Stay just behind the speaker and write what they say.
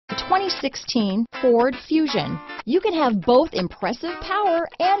2016 Ford Fusion. You can have both impressive power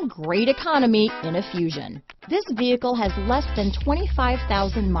and great economy in a Fusion. This vehicle has less than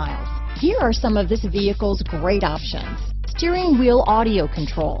 25,000 miles. Here are some of this vehicle's great options: steering wheel audio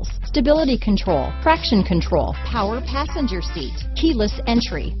controls, stability control, traction control, power passenger seat, keyless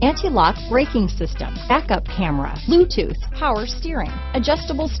entry, anti-lock braking system, backup camera, Bluetooth, power steering,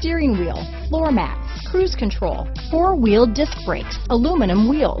 adjustable steering wheel, floor mats, cruise control, four-wheel disc brakes, aluminum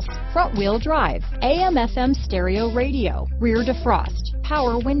wheels, front-wheel drive, AM/FM stereo radio, rear defrost,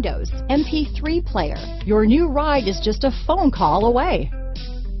 power windows, MP3 player. Your new ride is just a phone call away.